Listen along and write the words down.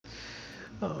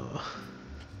Oh.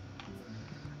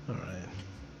 Alright.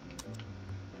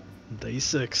 Day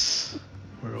 6.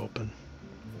 We're open.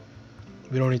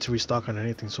 We don't need to restock on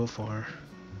anything so far.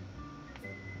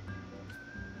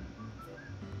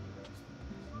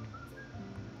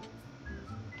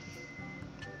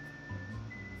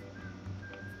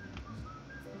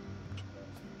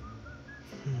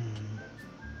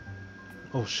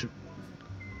 Oh shoot.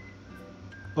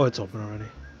 Oh, it's open already.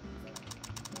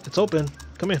 It's open.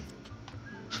 Come in.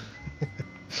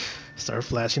 Start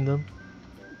flashing them.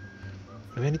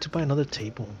 Maybe I need to buy another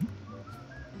table.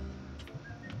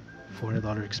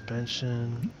 $400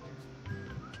 expansion.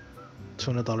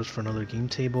 $200 for another game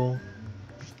table.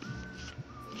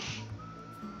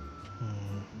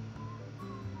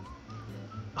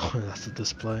 Oh, that's the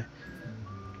display.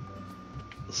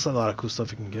 That's a lot of cool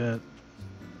stuff you can get.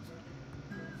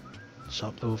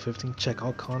 Shop level 15. Check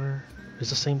out Connor. It's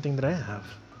the same thing that I have.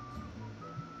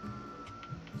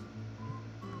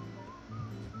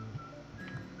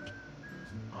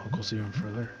 I'll go see even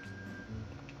further.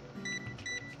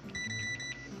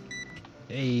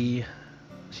 Hey,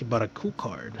 she bought a cool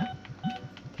card.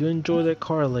 You enjoy that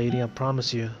card, lady. I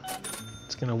promise you.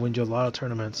 It's gonna win you a lot of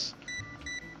tournaments.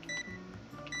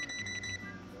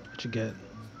 What you get?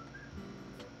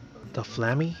 The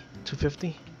Flammy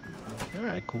 250?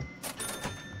 Alright, cool.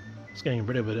 Just getting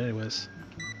rid of it anyways.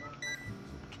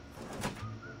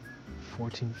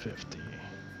 1450.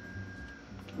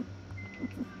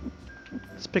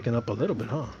 It's picking up a little bit,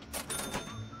 huh?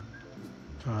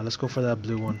 Alright, let's go for that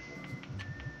blue one.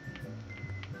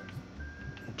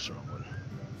 Oops, wrong one.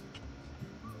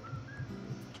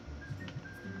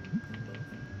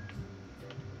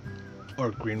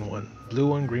 Or green one. Blue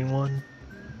one, green one.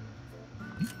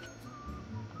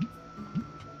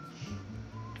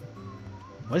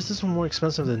 Why is this one more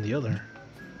expensive than the other?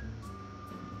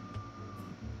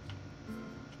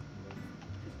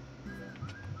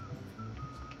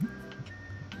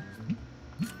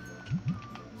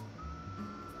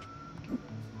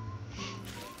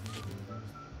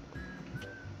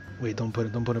 Wait, don't put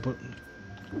it,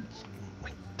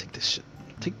 wait, take this shit.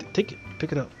 Take it,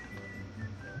 pick it up.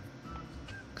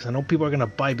 Cause I know people are gonna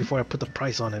buy before I put the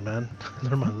price on it, man.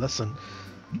 Learn my lesson.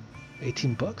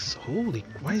 18 bucks? Holy,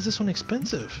 why is this one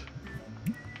expensive?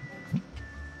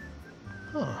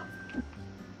 Huh.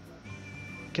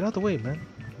 Get out the way, man.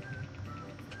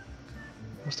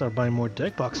 I'll start buying more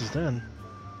deck boxes then.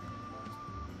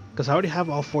 Cause I already have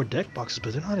all 4 deck boxes,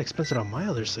 but they're not expensive on my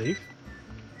other save.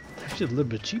 They're actually a little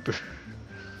bit cheaper.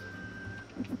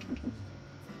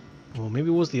 Well, maybe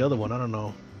it was the other one, I don't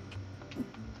know.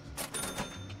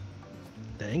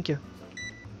 Thank you.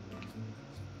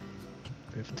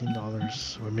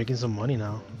 $15. We're making some money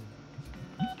now.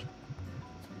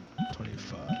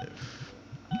 25.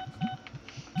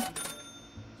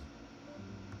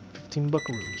 15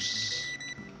 buckaroos.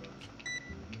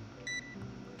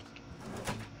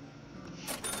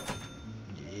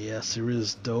 Yes, there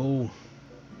is though.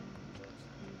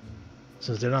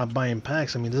 Since they're not buying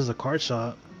packs, I mean, this is a card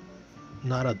shop,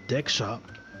 not a deck shop.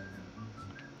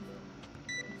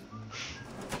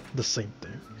 The same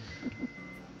thing.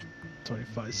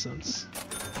 25 cents.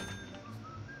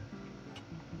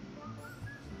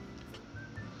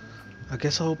 I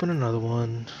guess I'll open another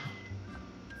one.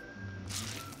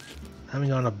 Haven't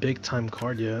gotten a big time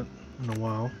card yet in a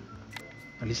while.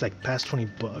 At least like past 20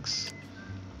 bucks.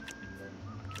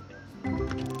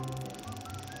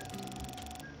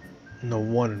 No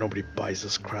wonder nobody buys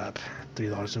this crap.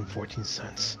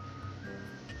 $3.14.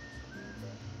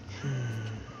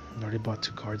 I already bought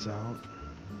 2 cards out.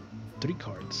 3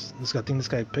 cards. I think this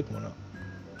guy picked one up.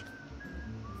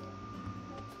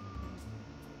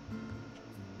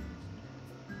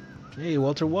 Hey,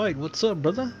 Walter White, what's up,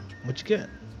 brother? What you get?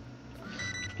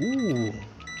 Ooh.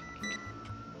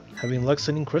 Having luck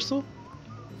sending crystal?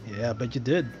 Yeah, I bet you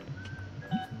did.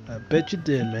 I bet you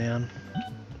did, man.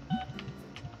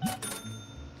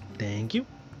 Thank you.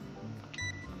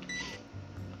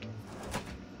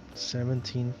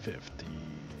 1750.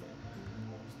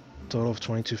 Total of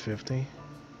 2250.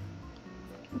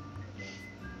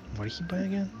 What did he buy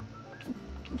again?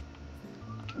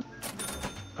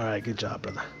 Alright, good job,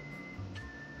 brother.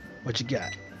 What you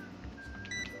got?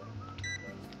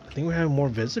 I think we're having more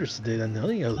visitors today than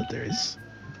the other days.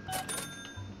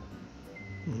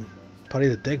 Probably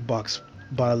the deck box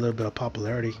bought a little bit of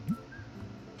popularity.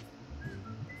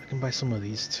 I can buy some of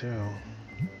these too.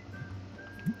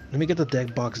 Let me get the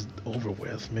deck box over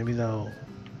with. Maybe those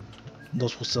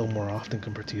will sell more often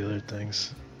compared to the other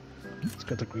things. Let's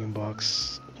get the green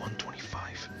box.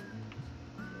 125.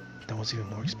 That one's even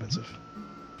more expensive.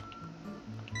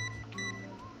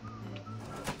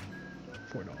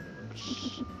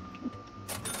 $4.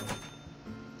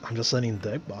 I'm just sending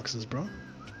deck boxes, bro.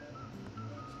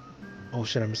 Oh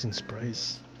shit, I'm missing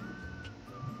sprays.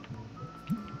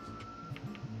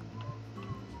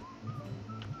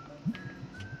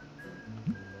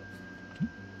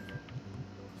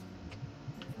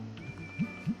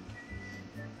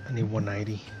 I need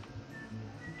 190.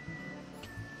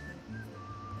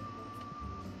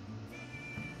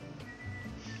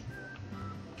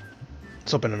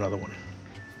 Let's open another one.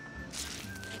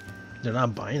 They're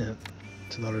not buying it.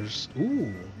 $2.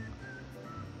 Ooh.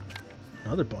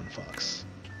 Another Bone Fox.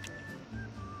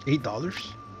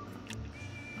 $8.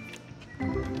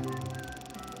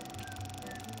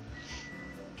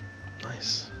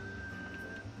 Nice.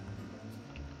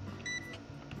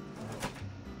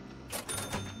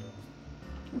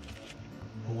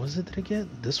 What was it that I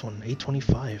get? This one,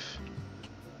 $8.25.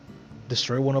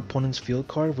 Destroy one opponent's field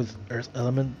card with Earth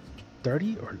Element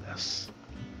 30 or less.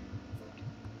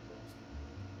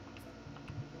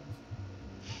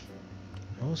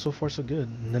 Oh, so far so good.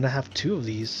 And then I have 2 of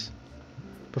these.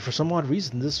 But for some odd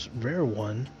reason, this rare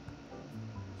one,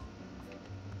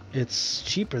 it's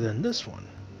cheaper than this one.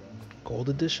 Gold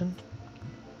edition?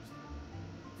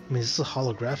 I mean, this is a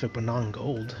holographic, but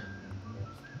non-gold.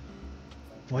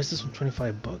 Why is this one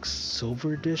 $25?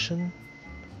 Silver edition?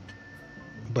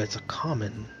 But it's a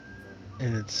common,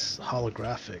 and it's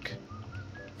holographic.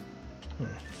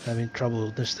 Having trouble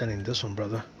understanding this one,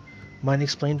 brother. Mind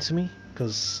explain to me?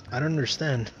 Because I don't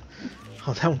understand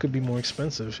how that one could be more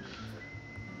expensive.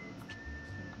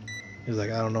 He's like,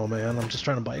 I don't know, man. I'm just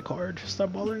trying to buy a card.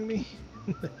 Stop bothering me.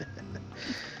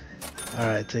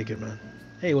 Alright, take it, man.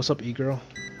 Hey, what's up, e-girl?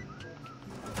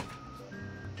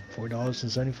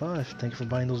 $4.75. Thank you for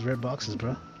buying those red boxes,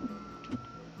 bro.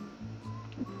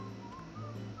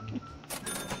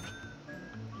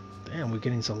 Damn, we're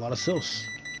getting a lot of sales.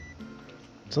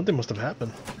 Something must have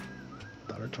happened.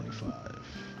 $1.25.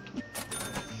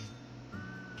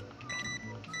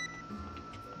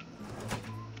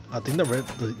 I think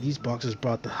these boxes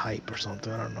brought the hype or something.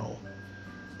 I don't know.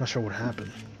 Not sure what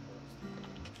happened.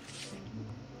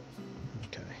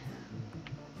 Okay.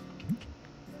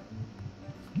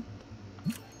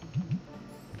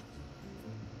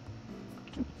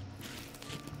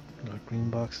 Got green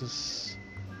boxes.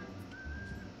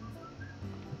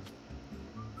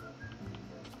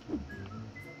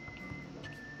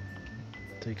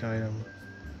 Take item.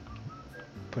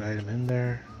 Put item in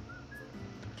there.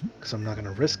 Because I'm not going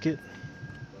to risk it.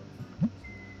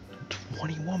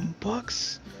 21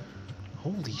 bucks?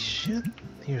 Holy shit.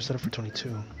 Here, set up for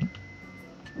 22.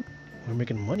 We're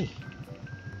making money.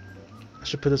 I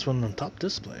should put this one on top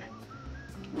display.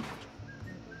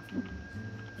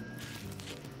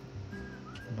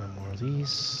 Buy more of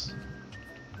these.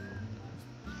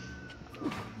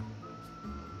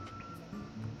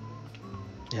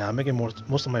 Yeah, I'm making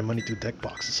most of my money through deck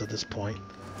boxes at this point.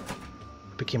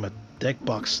 Became a deck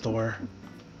box store.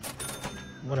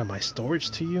 What am I,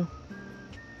 storage to you?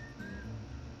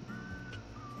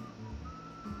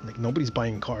 Like, nobody's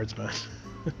buying cards, man.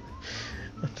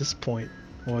 At this point.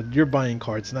 Well, you're buying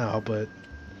cards now, but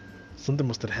something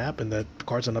must have happened that the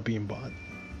cards are not being bought.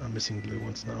 I'm missing blue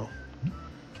ones now.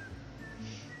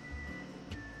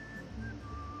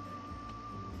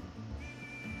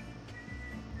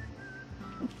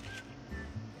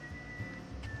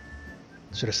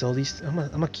 Should I sell these? I'm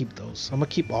gonna keep those. I'm gonna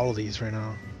keep all of these right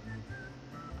now.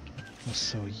 I'll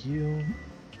sell you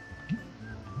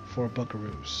 4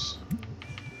 buckaroos.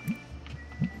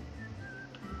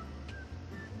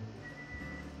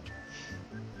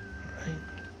 Alright.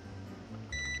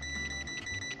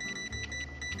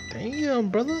 Damn,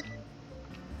 brother.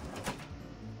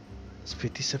 It's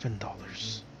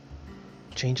 $57.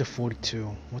 Change of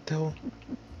 42. What the hell?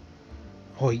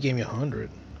 Oh, he gave me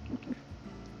 100.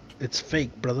 It's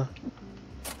fake, brother.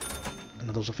 And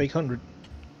those are fake 100.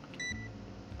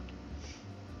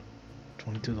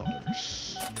 $22.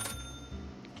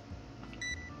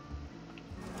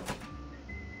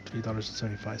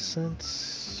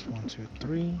 $3.75. 1, 2,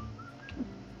 3.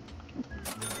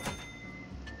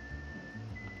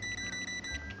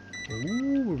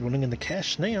 Ooh, we're running in the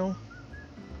cash now.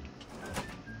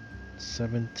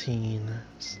 17.25.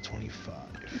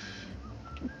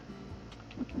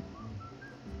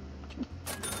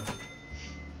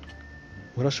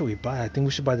 What else should we buy? I think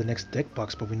we should buy the next deck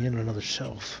box, but we need another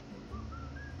shelf.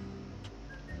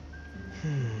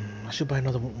 I should buy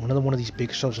another one of these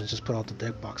big shelves and just put all the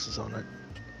deck boxes on it.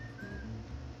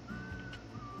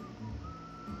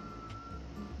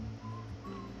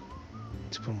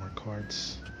 Let's put more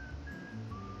cards.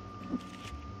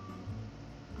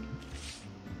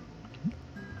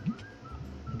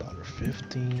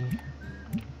 $1.50.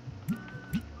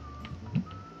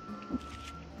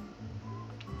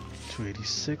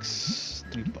 $2.86,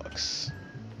 $3.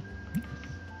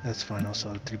 That's fine, I'll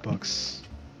sell it $3.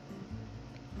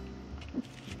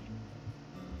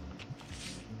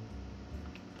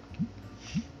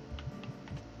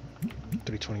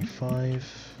 $3.25,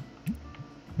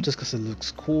 just because it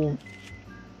looks cool.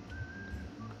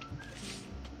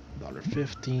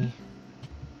 $1.50.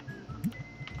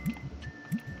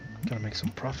 Gotta make some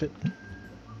profit.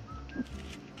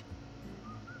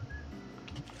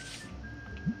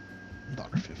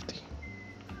 $1.50.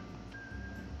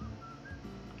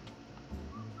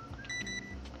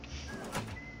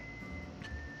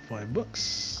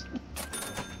 $5.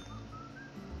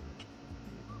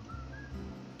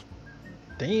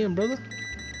 Damn, brother.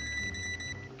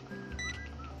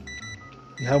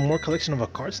 You have more collection of a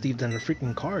card sleeve than a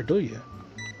freaking card, do you?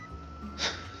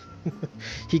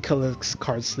 He collects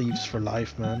card sleeves for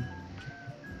life, man.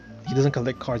 He doesn't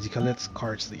collect cards, he collects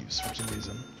card sleeves for some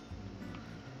reason.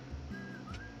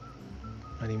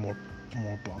 I need more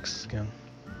boxes again.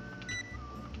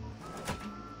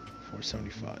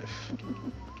 $4.75.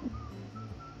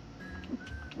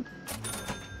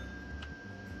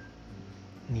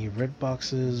 Need red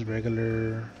boxes,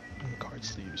 regular, and card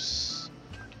sleeves.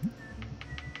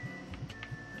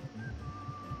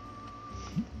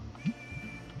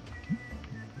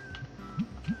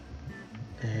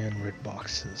 And red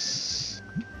boxes.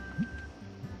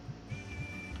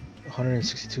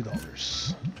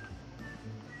 $162.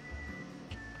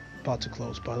 About to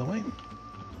close, by the way.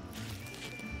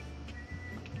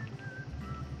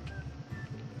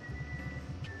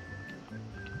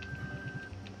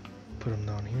 Put them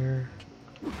down here.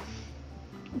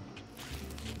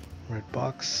 Red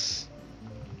box.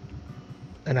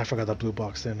 And I forgot the blue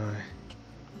box, didn't I?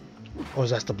 Oh,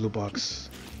 that's the blue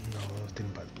box. No, I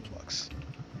didn't buy the blue box.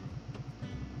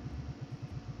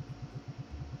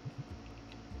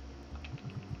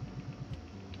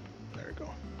 There we go.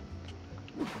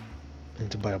 I need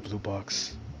to buy a blue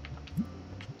box.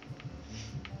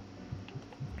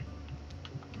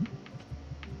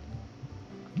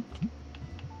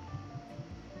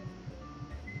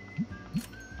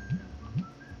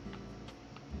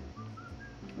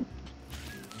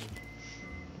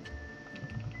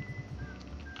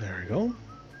 There we go.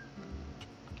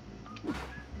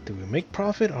 Did we make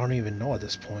profit? I don't even know at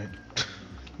this point.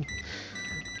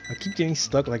 I keep getting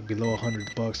stuck like below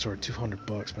 $100 or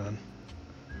 $200, man.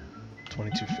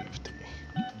 $22.50.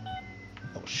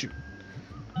 Oh shoot.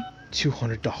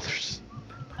 $200.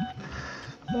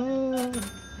 Alright.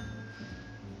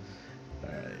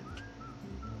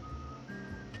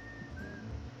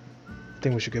 I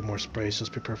think we should get more sprays.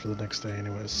 Just prepare for the next day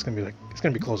anyways. It's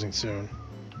gonna be closing soon.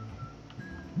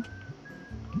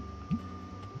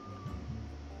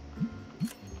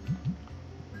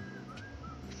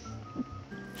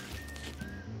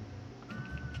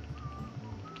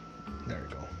 There we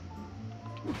go.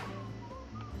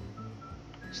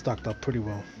 Stocked up pretty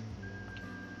well.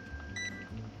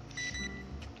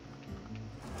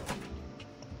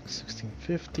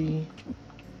 $16.50.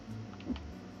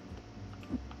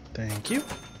 Thank you.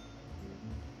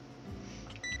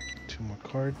 2 more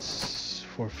cards.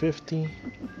 $4.50.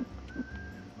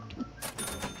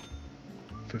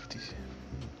 50.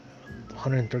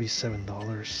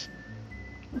 $137.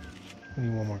 We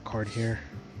need one more card here.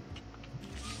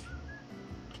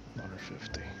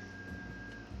 $1.50.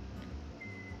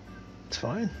 It's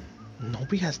fine.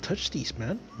 Nobody has touched these,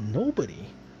 man. Nobody.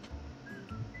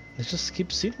 They just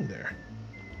keep sitting there.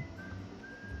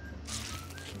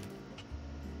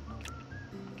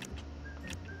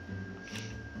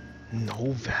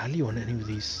 No value on any of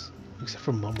these except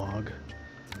for Mumog.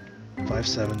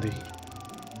 $5.70.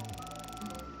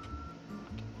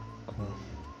 Cool.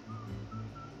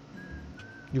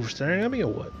 You were staring at me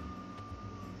or what?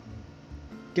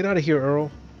 Get out of here,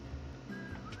 Earl.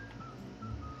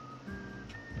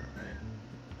 Alright.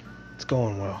 It's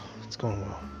going well. It's going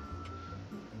well.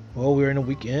 Well, we're in a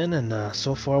weekend, and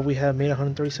so far we have made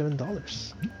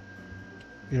 $137.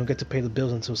 We don't get to pay the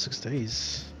bills until 6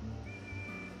 days.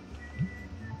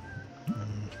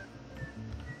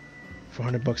 For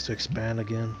 $100 to expand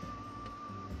again.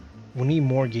 We need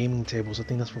more gaming tables. I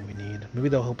think that's what we need. Maybe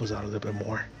they'll help us out a little bit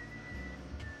more.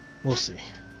 We'll see.